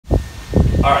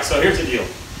All right, so here's the deal.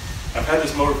 I've had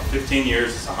this mower for 15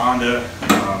 years. It's a Honda.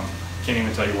 Can't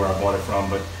even tell you where I bought it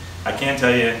from, but I can tell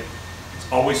you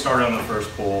it's always started on the first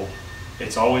pull.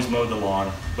 It's always mowed the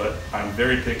lawn, but I'm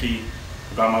very picky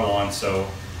about my lawn, so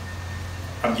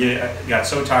I got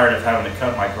so tired of having to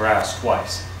cut my grass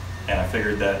twice, and I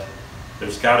figured that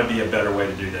there's got to be a better way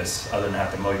to do this other than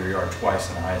have to mow your yard twice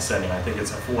in the highest setting. I think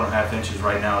it's at 4.5 inches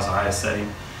right now is the highest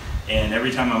setting, and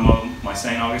every time I mow my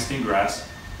St. Augustine grass,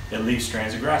 it leaves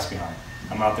strands of grass behind.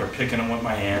 I'm out there picking them with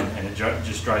my hand, and it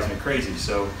just drives me crazy.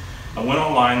 So I went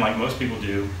online like most people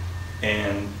do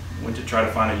and went to try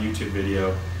to find a YouTube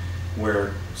video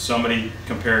where somebody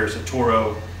compares a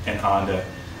Toro and Honda,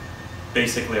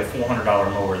 basically a $400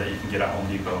 mower that you can get at Home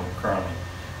Depot currently.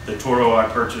 The Toro I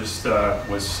purchased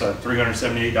was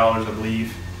 $378, I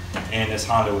believe, and this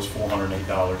Honda was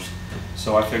 $408.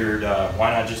 So I figured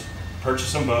why not just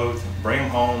purchase them both, bring them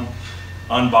home,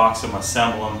 unbox them,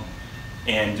 assemble them,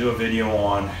 and do a video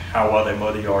on how well they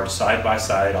mow the yard side by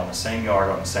side on the same yard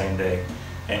on the same day.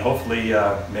 And hopefully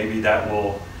maybe that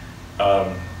will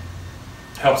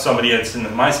help somebody that's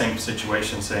in my same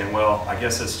situation saying, well, I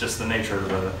guess it's just the nature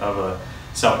of a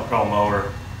self-propelled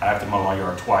mower. I have to mow my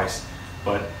yard twice.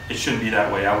 But it shouldn't be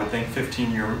that way. I would think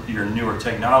 15-year newer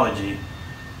technology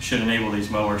should enable these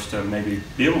mowers to maybe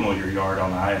be able to mow your yard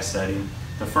on the highest setting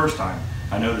the first time.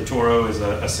 I know the Toro is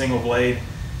a single blade.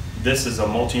 This is a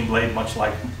multi-blade, much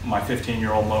like my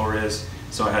 15-year-old mower is.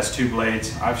 So it has 2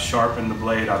 blades. I've sharpened the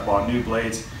blade. I've bought new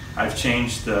blades. I've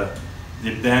changed the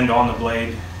bend on the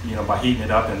blade, you know, by heating it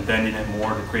up and bending it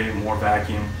more to create more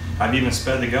vacuum. I've even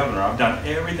sped the governor. I've done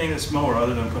everything this mower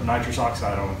other than put nitrous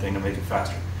oxide on the thing to make it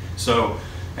faster. So,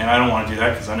 and I don't want to do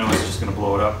that because I know it's just going to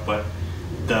blow it up. But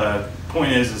the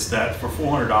point is that for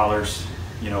 $400,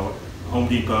 you know, Home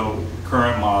Depot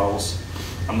current models.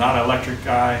 I'm not an electric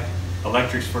guy.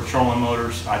 Electric's for trolling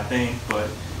motors, I think, but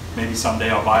maybe someday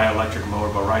I'll buy an electric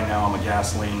mower. But right now I'm a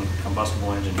gasoline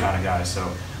combustible engine kind of guy.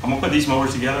 So I'm gonna put these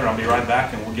mowers together. I'll be right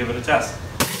back and we'll give it a test.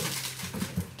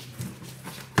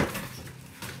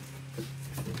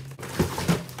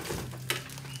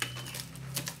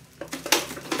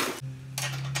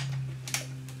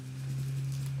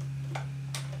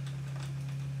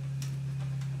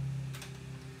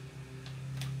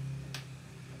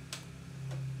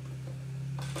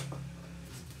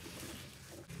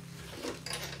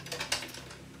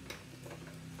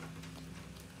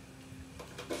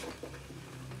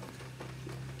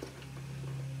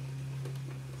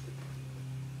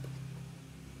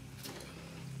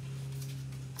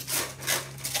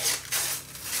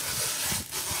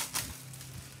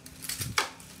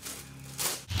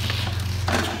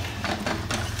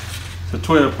 The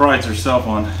Toyota prides herself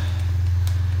on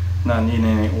not needing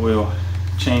any oil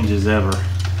changes ever.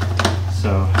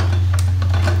 So,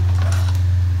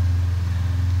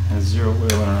 has 0 oil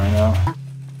in it right now.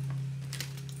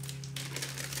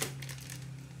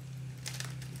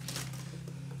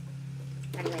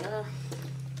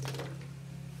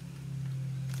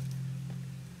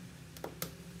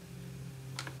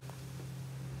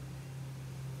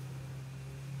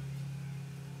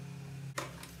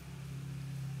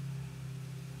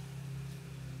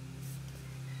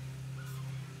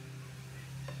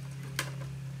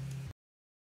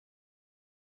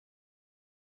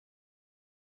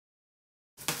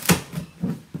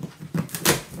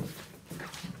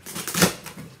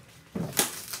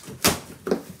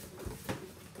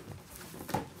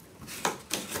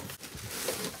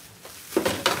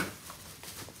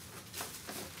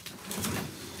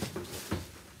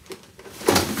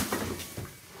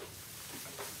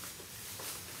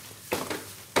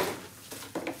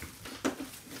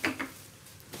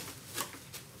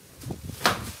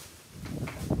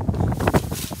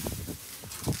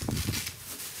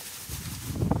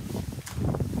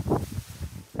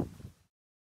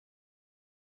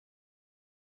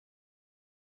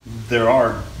 There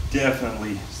are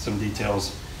definitely some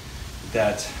details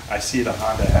that I see the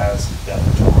Honda has that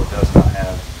the Toro does not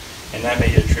have, and that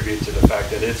may attribute to the fact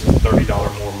that it's a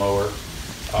 $30 more mower.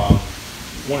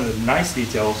 One of the nice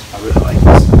details I really like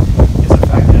is the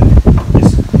fact that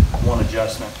it's one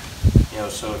adjustment. You know,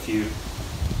 so if you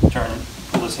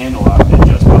pull this handle out, it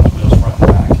adjusts both the wheels front and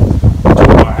back. The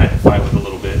Toro I had to fight with a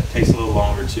little bit. It takes a little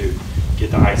longer to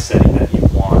get the height setting that you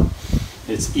want.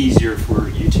 It's easier for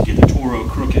you to get the Toro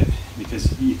crooked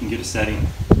because you can get a setting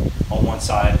on one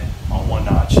side, on one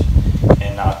notch,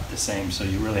 and not the same. So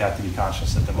you really have to be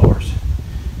conscious that the mower's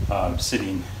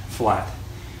sitting flat.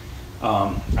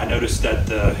 I noticed that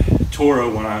the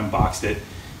Toro, when I unboxed it,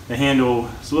 the handle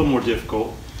is a little more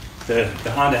difficult. The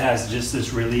Honda has just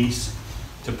this release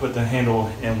to put the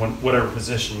handle in whatever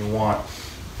position you want.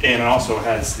 And it also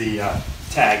has the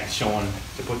tag showing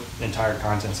to put the entire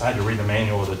contents. I had to read the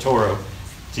manual of the Toro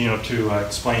to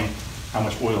explain how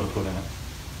much oil to put in it.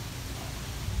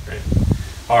 Great.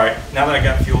 All right, now that I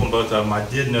got fuel in both of them, I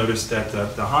did notice that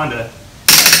the Honda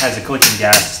has a clicking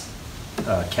gas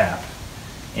cap,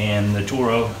 and the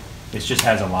Toro, it just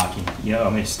has a locking.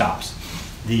 It stops.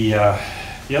 The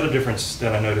other difference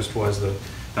that I noticed was the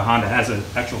Honda has an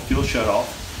actual fuel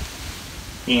shutoff,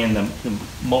 and the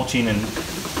mulching and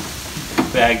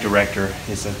bag director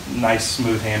is a nice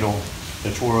smooth handle.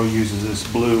 The Toro uses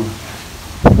this blue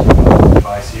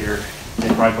device here. They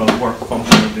probably both work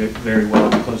functionally very well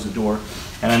to close the door.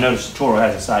 And I noticed the Toro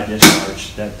has a side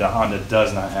discharge that the Honda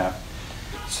does not have.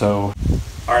 So,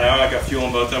 all right, now I got fuel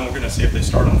in both of them. We're going to see if they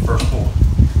start on the first pull.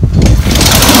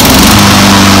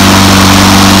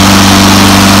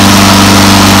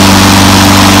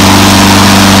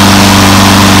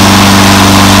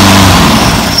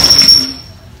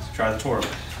 Let's try the Toro.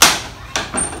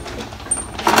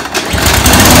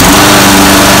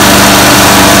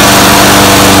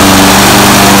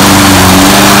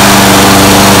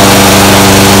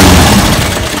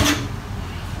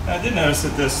 I did notice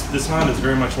that this Honda is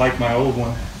very much like my old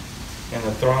one, and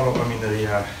the throttle,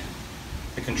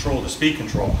 the control, the speed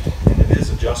control, and it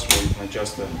is adjustable. You can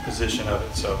adjust the position of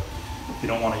it. So if you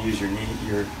don't want to use your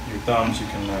thumbs, you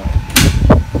can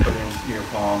put it in your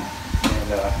palm.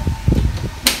 And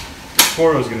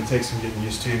Toro is going to take some getting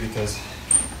used to, because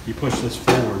you push this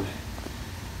forward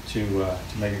to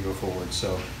make it go forward.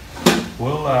 So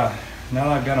we'll now that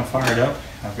I've got them fired up,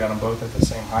 I've got them both at the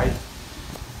same height.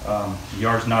 The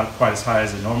yard's not quite as high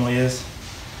as it normally is.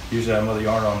 Usually I mow the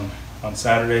yard on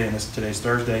Saturday, and today's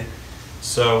Thursday.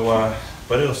 So,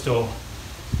 but it'll still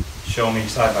show me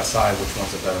side by side which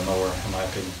one's a better mower, in my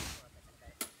opinion.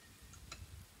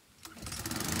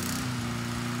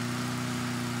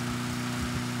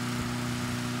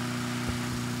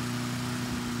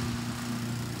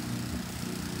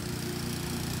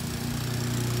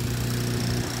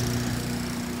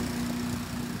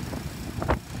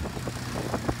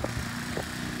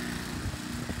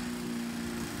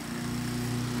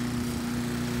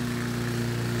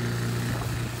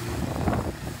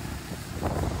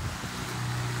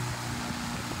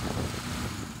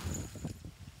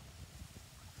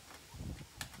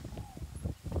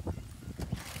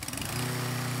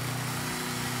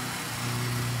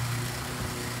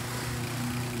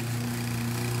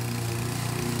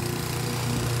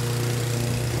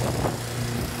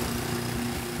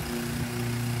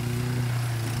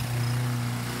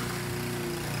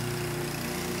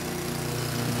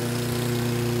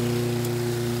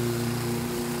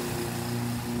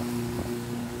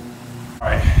 All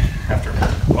right, after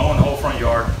mowing the whole front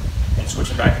yard and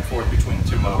switching back and forth between the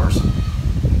two mowers,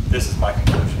 this is my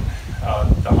conclusion.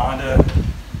 The Honda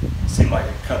seemed like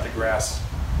it cut the grass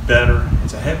better.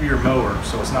 It's a heavier mower,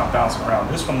 so it's not bouncing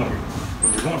around. This one,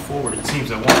 when you're going forward, it seems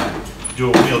to want to do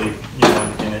a wheelie,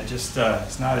 and it just,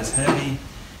 it's not as heavy.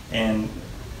 And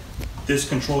this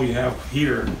control you have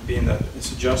here, being that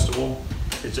it's adjustable,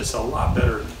 it's just a lot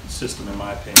better system, in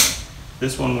my opinion.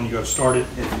 This one, when you go to start it,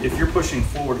 if you're pushing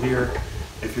forward here,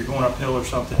 if you're going uphill or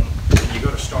something, and you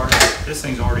go to start it, this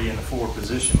thing's already in the forward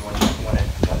position when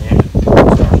the engine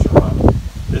starts to run.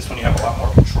 This one, you have a lot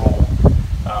more control.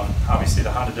 Obviously,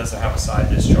 the Honda doesn't have a side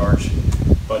discharge,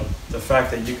 but the fact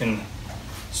that you can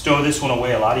stow this one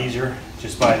away a lot easier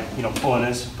just by pulling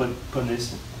this, putting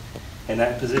this in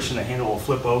that position, the handle will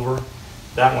flip over.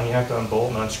 That one you have to unbolt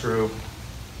and unscrew.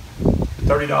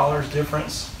 $30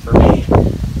 difference for me.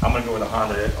 I'm going to go with a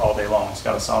Honda all day long. It's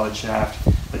got a solid shaft.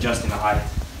 Adjusting the height,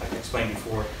 like I explained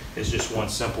before, is just one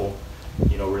simple,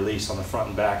 release on the front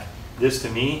and back. This, to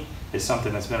me, is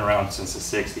something that's been around since the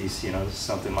 60s. This is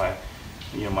something my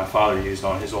father used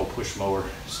on his old push mower.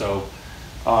 So,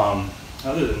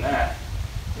 other than that,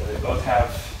 they both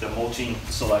have the mulching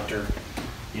selector,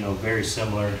 very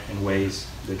similar in ways.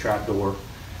 The trap door.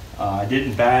 I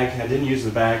didn't use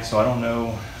the bag, so I don't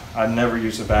know. I've never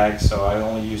used a bag, so I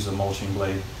only use the mulching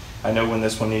blade. I know when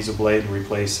this one needs a blade to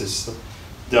replace this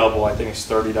double, I think it's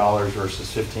 $30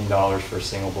 versus $15 for a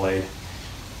single blade.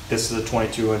 This is a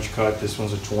 22-inch cut. This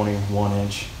one's a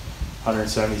 21-inch,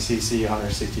 170 cc,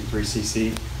 163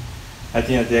 cc. At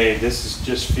the end of the day, this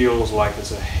just feels like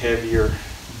it's a heavier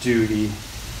duty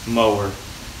mower.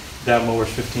 That mower's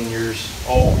 15 years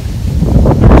old.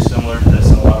 Very similar to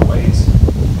this in a lot of ways.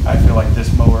 I feel like this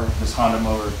Honda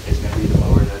mower is going to be the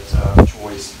mower that's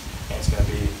choice, and it's going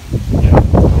to be, the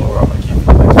mower I'm going to keep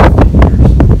for the next 15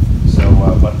 years. So,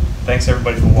 but thanks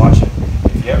everybody for watching.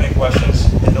 If you have any questions,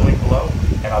 hit the link below,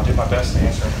 and I'll do my best to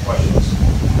answer any questions.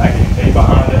 I'm not getting paid by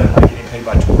Honda, I'm not getting paid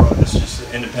by Toro. This is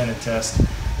just independent. independent test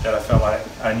that I felt like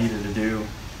I needed to do,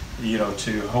 you know,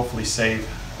 to hopefully save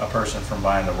a person from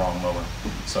buying the wrong mower.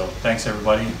 So thanks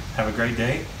everybody. Have a great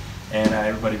day, and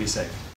everybody be safe.